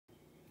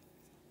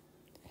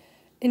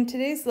In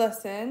today's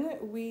lesson,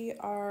 we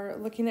are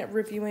looking at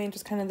reviewing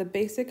just kind of the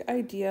basic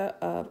idea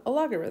of a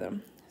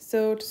logarithm.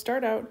 So to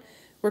start out,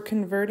 we're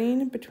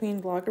converting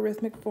between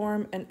logarithmic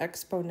form and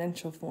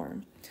exponential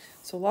form.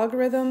 So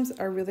logarithms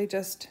are really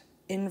just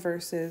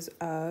inverses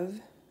of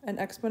an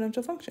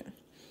exponential function.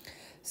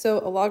 So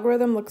a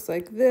logarithm looks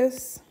like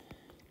this.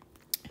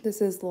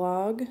 This is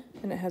log,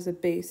 and it has a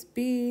base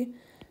b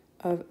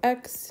of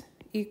x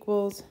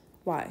equals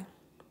y.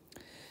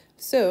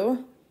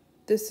 So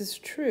this is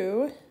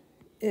true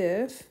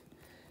if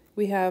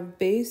we have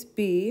base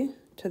b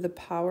to the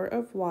power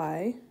of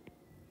y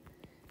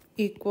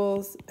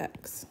equals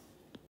x.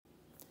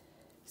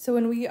 So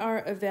when we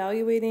are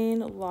evaluating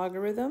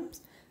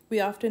logarithms, we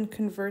often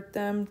convert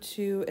them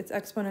to its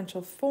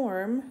exponential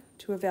form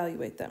to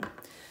evaluate them.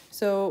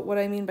 So what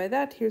I mean by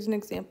that, here's an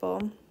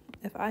example.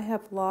 If I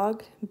have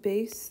log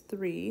base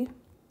 3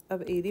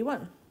 of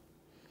 81,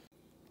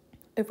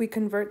 if we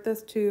convert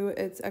this to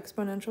its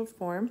exponential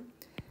form,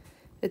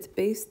 it's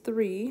base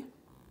 3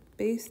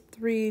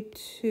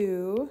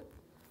 to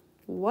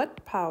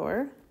what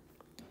power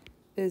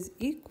is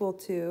equal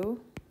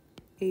to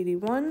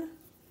 81?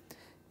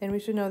 And we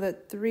should know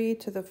that 3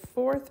 to the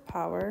 4th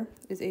power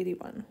is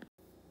 81.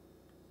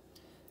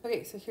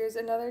 Okay, so here's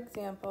another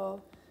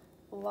example.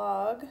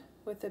 Log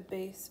with a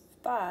base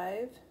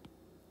 5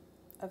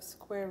 of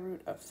square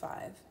root of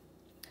 5.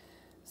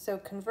 So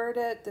convert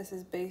it, this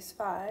is base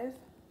 5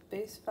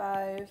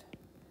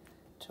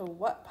 to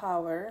what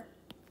power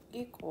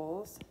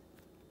equals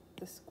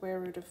the square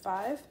root of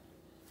 5?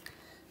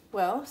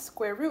 Well,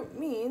 square root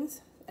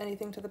means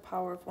anything to the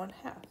power of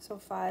 1/2. So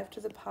 5 to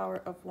the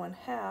power of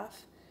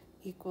 1/2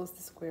 equals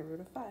the square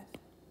root of 5.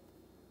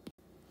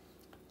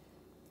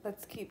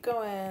 Let's keep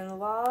going.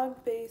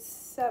 Log base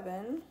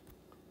 7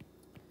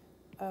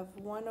 of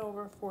 1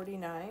 over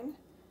 49.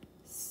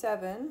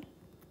 7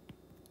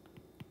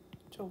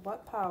 to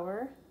what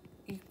power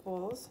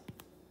equals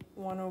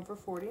 1 over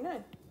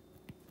 49?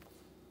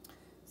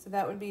 So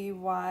that would be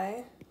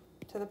y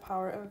to the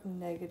power of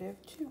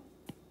 -2.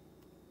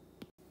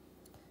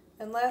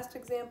 And last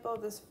example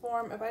of this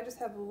form, if I just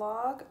have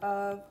log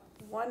of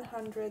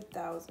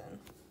 100,000,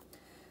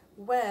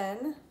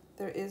 when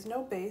there is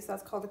no base,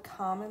 that's called a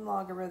common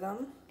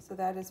logarithm, so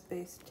that is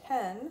base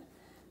 10.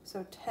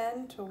 So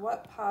 10 to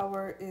what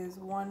power is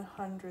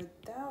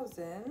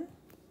 100,000?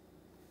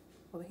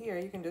 Well, here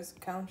you can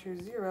just count your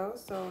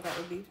zeros, so that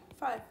would be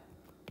 5.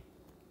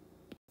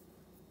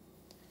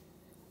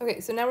 Okay,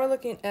 so now we're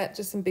looking at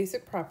just some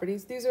basic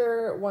properties. These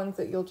are ones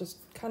that you'll just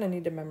kind of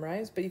need to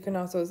memorize, but you can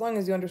also, as long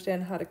as you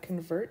understand how to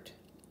convert,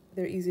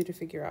 they're easy to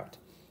figure out.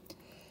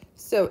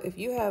 So if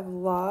you have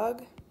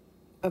log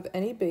of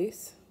any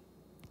base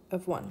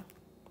of 1,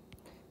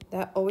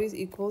 that always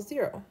equals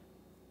 0.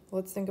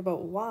 Let's think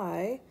about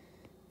y.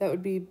 That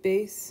would be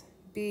base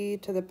b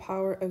to the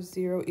power of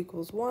 0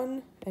 equals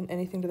 1, and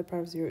anything to the power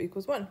of 0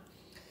 equals 1.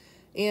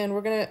 And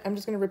I'm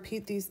just gonna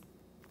repeat these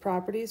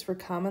properties for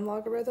common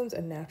logarithms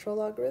and natural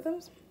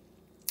logarithms.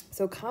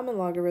 So common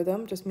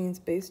logarithm just means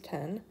base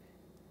 10.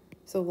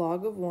 So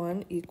log of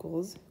 1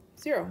 equals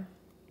 0,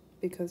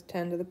 because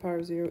 10 to the power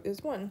of 0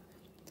 is 1.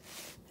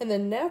 And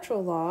then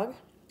natural log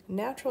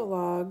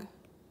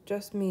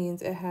just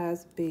means it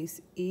has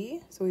base e,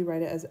 so we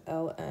write it as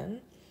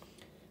ln.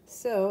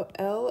 So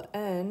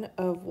ln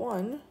of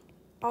 1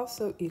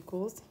 also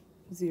equals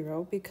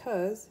 0,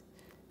 because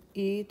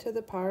e to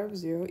the power of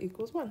 0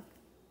 equals 1.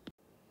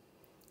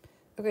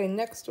 Okay,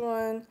 next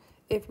one,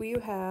 if you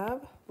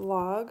have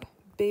log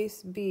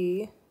base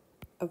b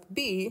of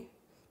b,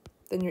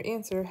 then your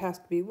answer has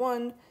to be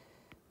 1.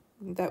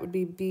 That would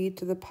be b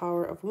to the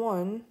power of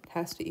 1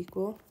 has to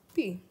equal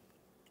b.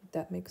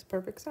 That makes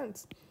perfect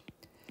sense.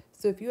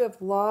 So if you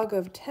have log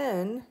of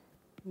 10,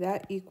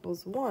 that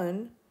equals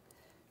 1,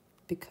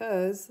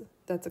 because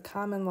that's a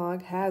common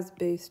log, has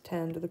base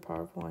 10 to the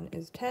power of 1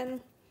 is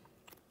 10.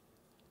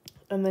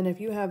 And then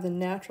if you have the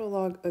natural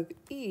log of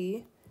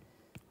e,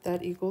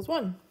 that equals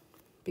 1,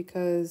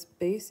 because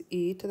base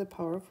e to the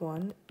power of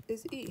 1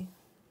 is e.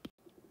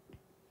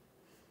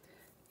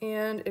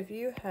 And if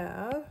you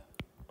have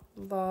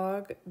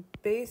log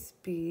base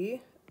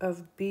b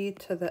of b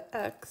to the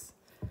x,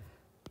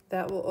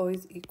 that will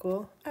always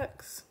equal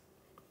x,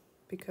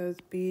 because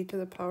b to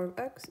the power of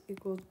x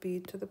equals b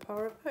to the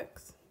power of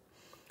x.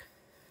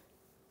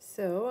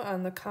 So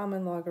on the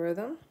common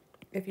logarithm,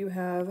 if you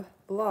have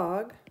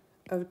log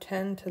of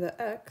 10 to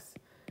the x,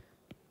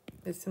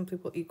 it simply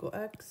will equal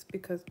x,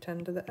 because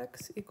 10 to the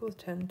x equals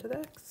 10 to the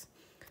x.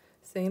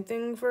 Same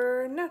thing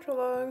for natural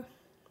log.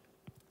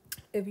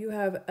 If you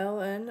have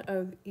ln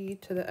of e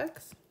to the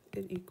x,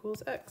 it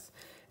equals x.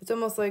 It's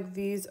almost like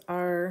these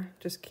are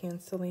just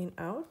canceling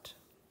out,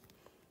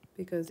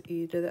 because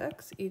e to the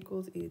x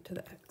equals e to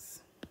the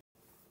x.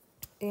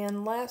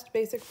 And last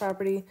basic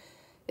property,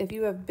 if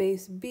you have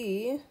base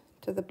b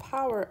to the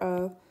power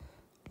of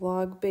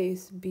log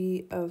base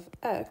b of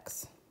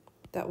x,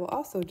 that will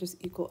also just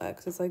equal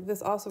x. It's like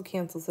this also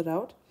cancels it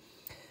out.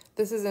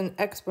 This is an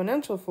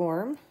exponential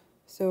form,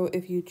 so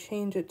if you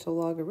change it to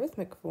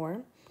logarithmic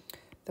form,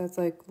 That's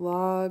like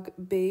log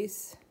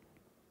base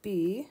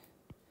b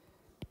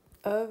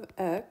of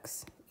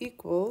x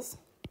equals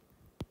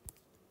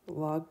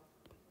log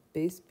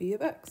base b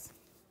of x.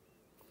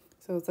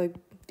 So it's like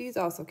these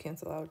also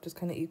cancel out, just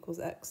kind of equals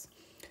x.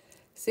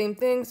 Same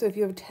thing, so if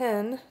you have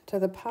 10 to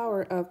the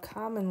power of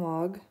common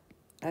log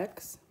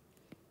x,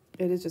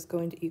 it is just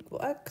going to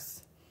equal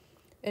x.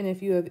 And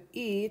if you have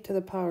e to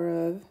the power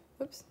of,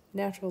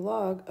 natural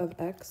log of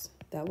x,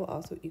 that will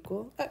also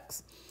equal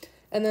x.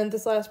 And then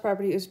this last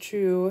property is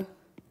true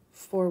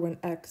for when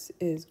x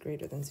is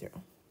greater than 0.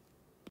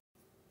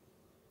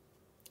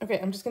 Okay,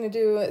 I'm just going to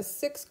do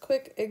 6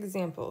 quick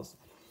examples.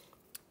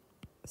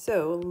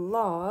 So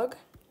log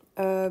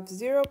of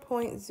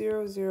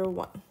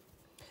 0.001.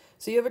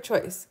 So you have a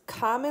choice.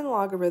 Common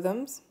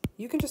logarithms,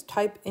 you can just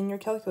type in your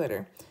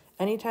calculator.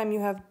 Anytime you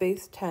have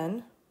base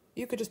 10,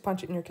 you could just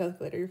punch it in your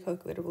calculator. Your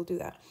calculator will do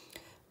that.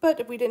 But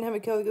if we didn't have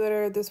a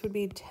calculator, this would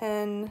be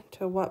 10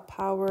 to what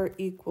power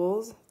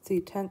equals, let's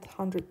see, 10th,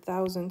 100th,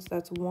 thousandths,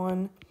 that's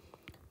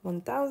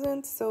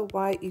 1/1000th, so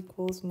y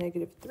equals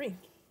 -3.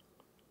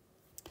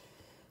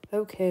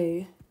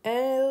 Okay,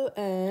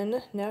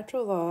 ln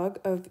natural log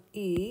of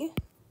e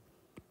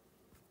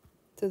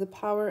to the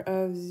power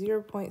of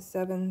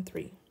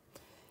 0.73.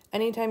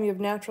 Anytime you have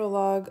natural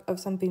log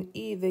of something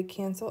e, they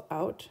cancel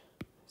out,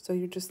 so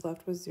you're just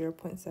left with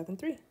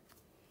 0.73.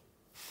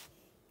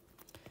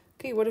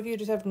 Okay, what if you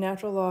just have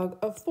natural log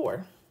of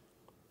 4?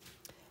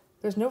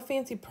 There's no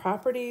fancy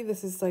property.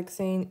 This is like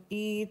saying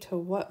e to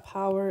what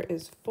power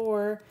is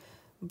 4,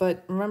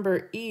 but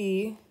remember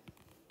e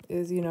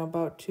is,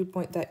 about 2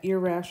 that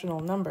irrational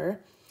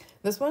number.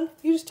 This one,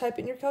 you just type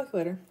it in your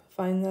calculator.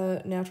 Find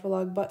the natural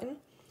log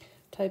button,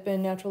 type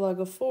in natural log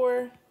of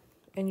 4,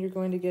 and you're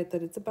going to get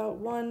that it's about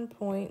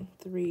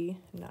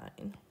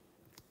 1.39.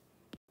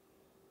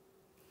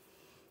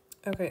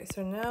 Okay,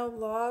 so now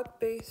log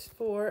base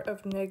 4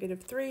 of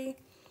 -3.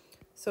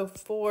 So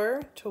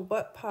 4 to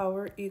what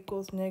power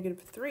equals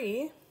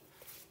 -3?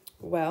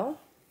 Well,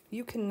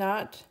 you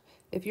cannot,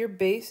 if your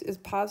base is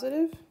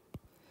positive,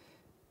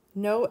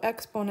 no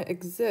exponent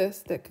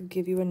exists that could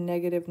give you a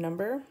negative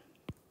number.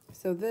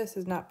 So this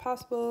is not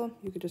possible.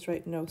 You could just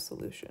write no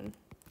solution.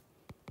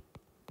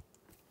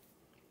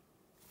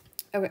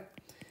 Okay,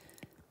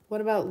 what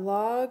about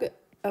log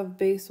of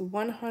base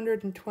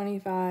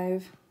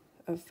 125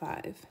 of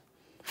 5?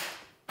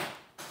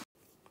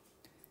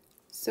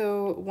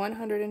 So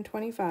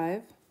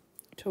 125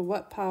 to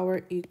what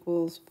power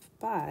equals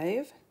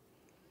 5?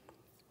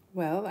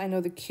 Well, I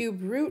know the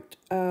cube root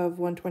of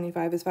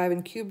 125 is 5,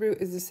 and cube root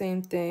is the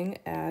same thing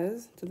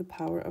as to the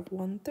power of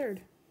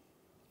 1/3.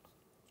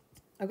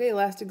 Okay,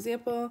 last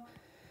example.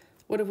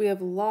 What if we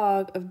have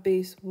log of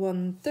base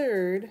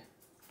 1/3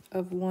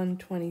 of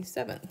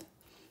 1/27?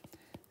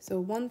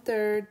 So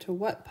 1/3 to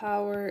what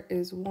power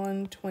is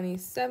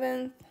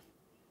 1/27?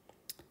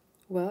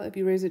 Well, if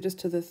you raise it just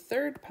to the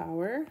 3rd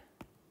power,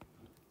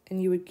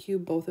 and you would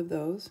cube both of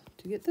those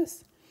to get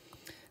this.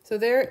 So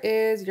there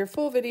is your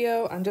full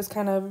video on just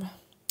kind of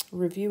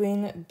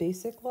reviewing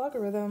basic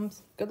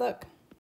logarithms. Good luck.